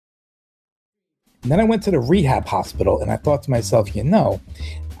And then I went to the rehab hospital and I thought to myself, I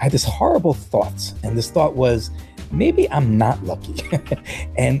had this horrible thought. And this thought was, maybe I'm not lucky.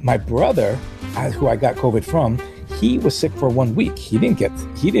 And my brother, who I got COVID from, he was sick for 1 week. He didn't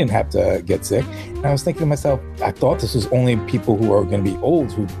have to get sick. And I was thinking to myself, I thought this was only people who are going to be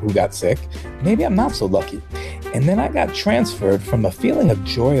old who got sick. Maybe I'm not so lucky. And then I got transferred from a feeling of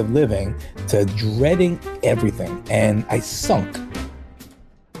joy of living to dreading everything. And I sunk.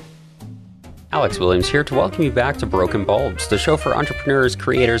 Alex Williams here to welcome you back to Broken Bulbs, the show for entrepreneurs,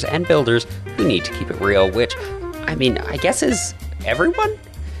 creators, and builders who need to keep it real, which, I guess is everyone?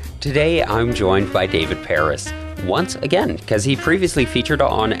 Today, I'm joined by David Paris, once again, because he previously featured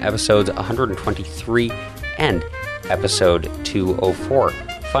on episodes 123 and episode 204.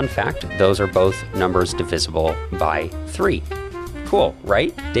 Fun fact, those are both numbers divisible by 3. Cool,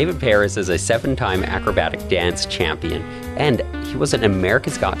 right? David Paris is a 7-time acrobatic dance champion, and he was an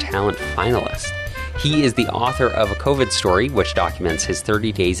America's Got Talent finalist. He is the author of A COVID Story, which documents his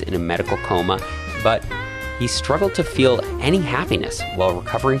 30 days in a medical coma, but he struggled to feel any happiness while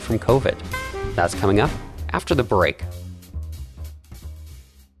recovering from COVID. That's coming up after the break.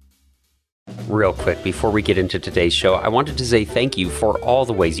 Real quick, before we get into today's show, I wanted to say thank you for all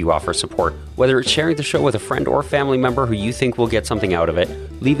the ways you offer support, whether it's sharing the show with a friend or family member who you think will get something out of it,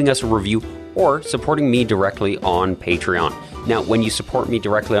 leaving us a review, or supporting me directly on Patreon. Now, when you support me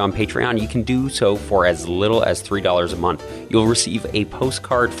directly on Patreon, you can do so for as little as $3 a month. You'll receive a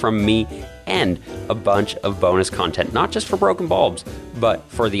postcard from me and a bunch of bonus content, not just for Broken Bulbs, but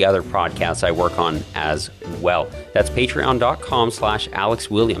for the other podcasts I work on as well. That's patreon.com/Alex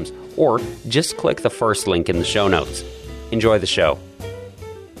Williams, or just click the first link in the show notes. Enjoy the show.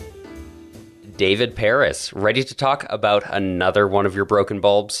 David Paris, ready to talk about another one of your broken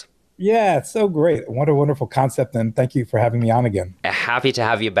bulbs? Yeah, it's so great. What a wonderful concept. And thank you for having me on again. Happy to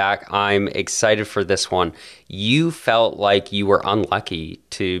have you back. I'm excited for this one. You felt like you were unlucky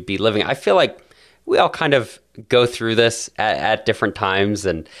to be living. I feel like we all kind of go through this at different times.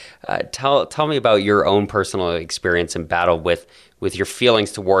 And tell me about your own personal experience and battle with your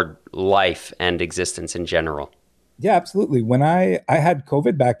feelings toward life and existence in general. Yeah, absolutely. When I had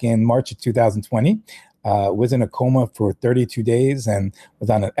COVID back in March of 2020, was in a coma for 32 days and was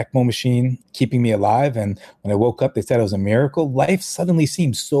on an ECMO machine, keeping me alive. And when I woke up, they said it was a miracle. Life suddenly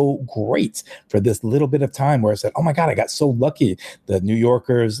seemed so great for this little bit of time where I said, oh my God, I got so lucky. The New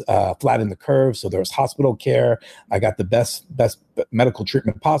Yorkers flattened the curve. So there was hospital care. I got the best medical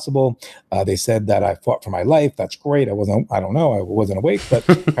treatment possible. They said that I fought for my life. That's great. I wasn't awake, but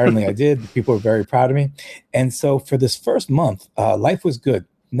apparently I did. People were very proud of me. And so for this first month, life was good.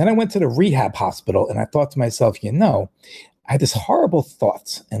 And then I went to the rehab hospital and I thought to myself, I had this horrible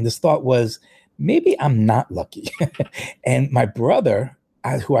thought. And this thought was, maybe I'm not lucky. And my brother,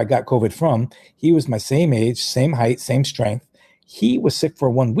 who I got COVID from, he was my same age, same height, same strength. He was sick for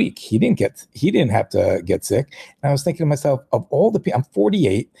 1 week. He didn't have to get sick. And I was thinking to myself, of all the people, I'm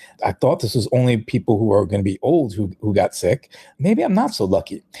 48. I thought this was only people who are going to be old who got sick. Maybe I'm not so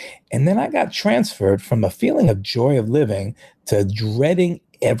lucky. And then I got transferred from a feeling of joy of living to dreading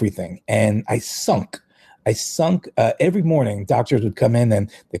everything. And I sunk. Every morning. Doctors would come in and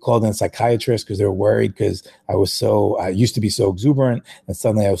they called in a psychiatrist because they were worried because I used to be so exuberant and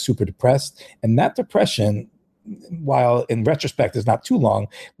suddenly I was super depressed. And that depression, while in retrospect is not too long,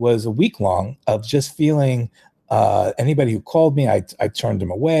 was a week long of just feeling anybody who called me, I turned them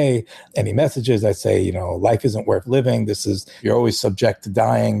away. Any messages, I say, life isn't worth living. You're always subject to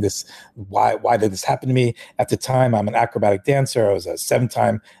dying. Why did this happen to me? At the time, I'm an acrobatic dancer. I was a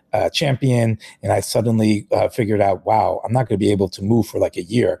 7-time champion. And I suddenly figured out, wow, I'm not going to be able to move for like a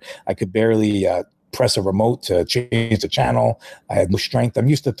year. I could barely press a remote to change the channel. I had no strength. I'm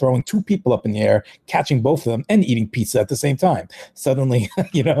used to throwing 2 people up in the air, catching both of them and eating pizza at the same time. Suddenly,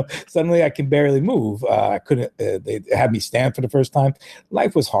 I can barely move. I couldn't, they had me stand for the first time.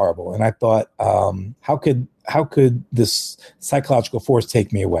 Life was horrible. And I thought, how could this psychological force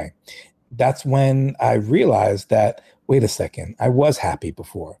take me away? That's when I realized that, wait a second, I was happy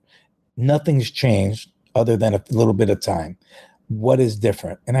before. Nothing's changed other than a little bit of time. What is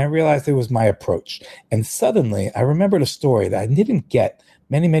different? And I realized it was my approach. And suddenly I remembered a story that I didn't get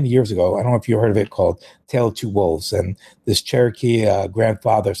many, many years ago. I don't know if you heard of it, called Tale of Two Wolves. And this Cherokee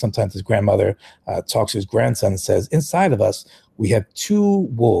grandfather, sometimes his grandmother, talks to his grandson and says, inside of us, we have 2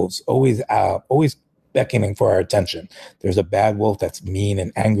 wolves always beckoning for our attention. There's a bad wolf that's mean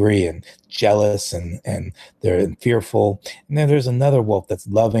and angry and jealous and they're fearful. And then there's another wolf that's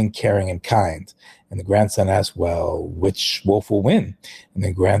loving, caring, and kind. And the grandson asks, well, which wolf will win? And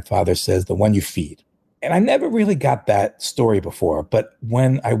the grandfather says, the one you feed. And I never really got that story before. But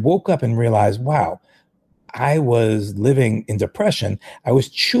when I woke up and realized, wow, I was living in depression, I was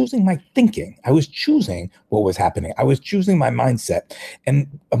choosing my thinking. I was choosing what was happening. I was choosing my mindset.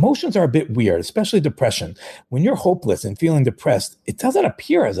 And emotions are a bit weird, especially depression. When you're hopeless and feeling depressed, it doesn't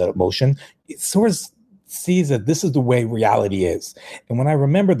appear as an emotion. It sort of sees that this is the way reality is. And when I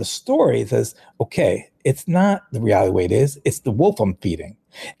remember the story, it says, okay, it's not the reality way it is. It's the wolf I'm feeding.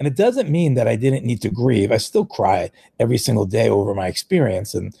 And it doesn't mean that I didn't need to grieve. I still cry every single day over my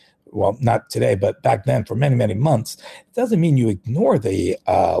experience. And well, not today, but back then for many, many months. It doesn't mean you ignore the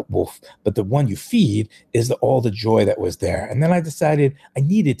wolf, but the one you feed is all the joy that was there. And then I decided I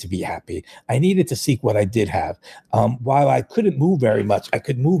needed to be happy. I needed to seek what I did have. While I couldn't move very much, I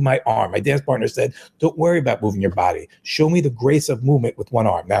could move my arm. My dance partner said, don't worry about moving your body. Show me the grace of movement with one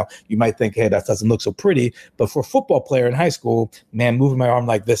arm. Now, you might think, hey, that doesn't look so pretty. But for a football player in high school, man, moving my arm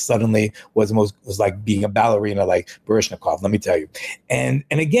like this suddenly was like being a ballerina like Baryshnikov, let me tell you. And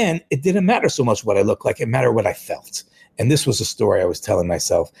again, it didn't matter so much what I looked like. It mattered what I felt. And this was a story I was telling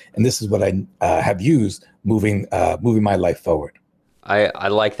myself. And this is what I have used moving my life forward. I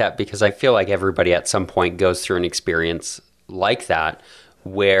like that because I feel like everybody at some point goes through an experience like that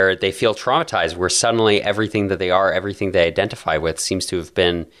where they feel traumatized, where suddenly everything that they are, everything they identify with seems to have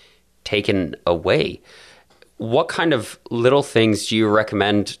been taken away. What kind of little things do you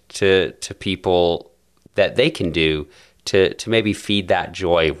recommend to people that they can do to maybe feed that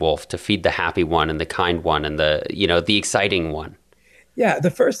joy wolf, to feed the happy one and the kind one and the exciting one? Yeah,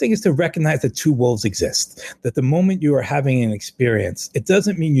 the first thing is to recognize that two wolves exist. That the moment you are having an experience, it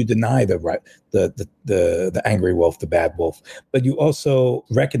doesn't mean you deny the angry wolf, the bad wolf, but you also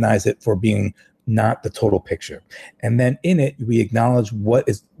recognize it for being not the total picture. And then in it, we acknowledge what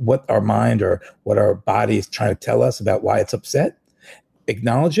our mind or what our body is trying to tell us about why it's upset.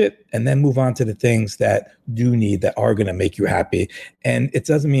 Acknowledge it, and then move on to the things that are going to make you happy. And it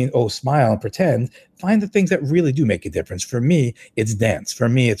doesn't mean, smile and pretend. Find the things that really do make a difference. For me, it's dance. For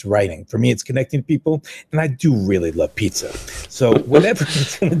me, it's writing. For me, it's connecting to people. And I do really love pizza. So whatever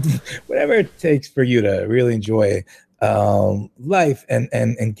it takes for you to really enjoy life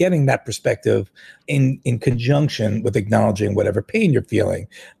and getting that perspective in conjunction with acknowledging whatever pain you're feeling,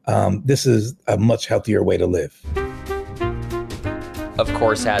 this is a much healthier way to live. Of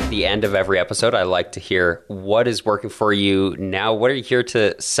course, at the end of every episode, I like to hear what is working for you now. What are you here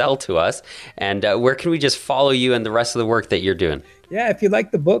to sell to us? And where can we just follow you and the rest of the work that you're doing? Yeah, if you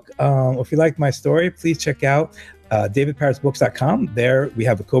like the book, or if you like my story, please check out davidparrisbooks.com. There we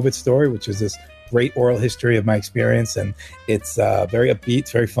have a COVID story, which is this great oral history of my experience. And it's very upbeat,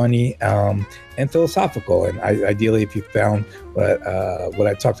 it's very funny, and philosophical. And ideally, if you found what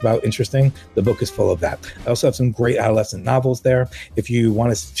I talked about interesting, the book is full of that. I also have some great adolescent novels there. If you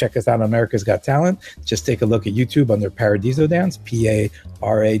want to check us out on America's Got Talent, just take a look at YouTube under Paradiso Dance,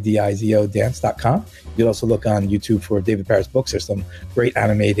 Paradizo dance.com. You'll also look on YouTube for David Parris Books. There's some great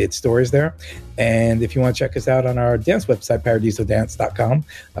animated stories there. And if you want to check us out on our dance website, paradisodance.com,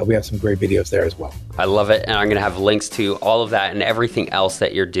 we have some great videos there as well. I love it. And I'm going to have links to all of that and everything else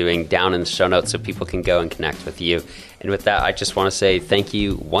that you're doing down in the show notes so people can go and connect with you. And with that, I just want to say thank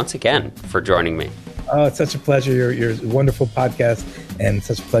you once again for joining me. Oh, it's such a pleasure. You're a wonderful podcast, and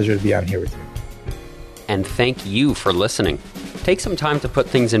such a pleasure to be on here with you. And thank you for listening. Take some time to put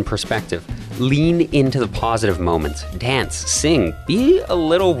things in perspective. Lean into the positive moments. Dance, sing, be a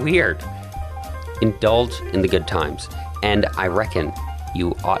little weird. Indulge in the good times. And I reckon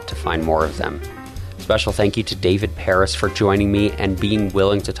you ought to find more of them. Special thank you to David Parris for joining me and being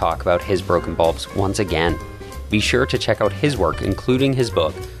willing to talk about his broken bulbs once again. Be sure to check out his work, including his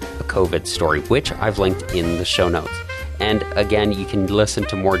book, A COVID Story, which I've linked in the show notes. And again, you can listen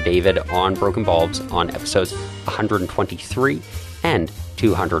to more David on Broken Bulbs on episodes 123 and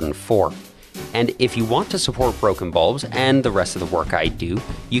 204. And if you want to support Broken Bulbs and the rest of the work I do,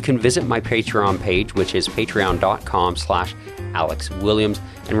 you can visit my Patreon page, which is patreon.com/Alex Williams.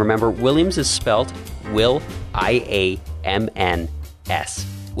 And remember, Williams is spelled Will, I-A-M-N-S.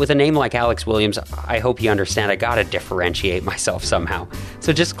 With a name like Alex Williams, I hope you understand I gotta differentiate myself somehow.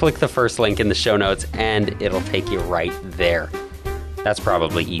 So just click the first link in the show notes and it'll take you right there. That's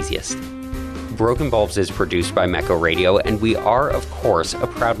probably easiest. Broken Bulbs is produced by Mecco Radio, and we are, of course, a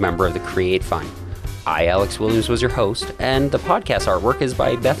proud member of the Create Fund. I, Alex Williams, was your host, and the podcast artwork is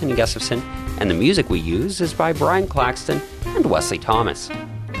by Bethany Gustafson, and the music we use is by Brian Claxton and Wesley Thomas.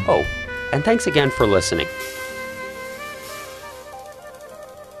 Oh, and thanks again for listening.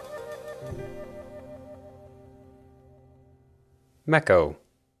 Mecco.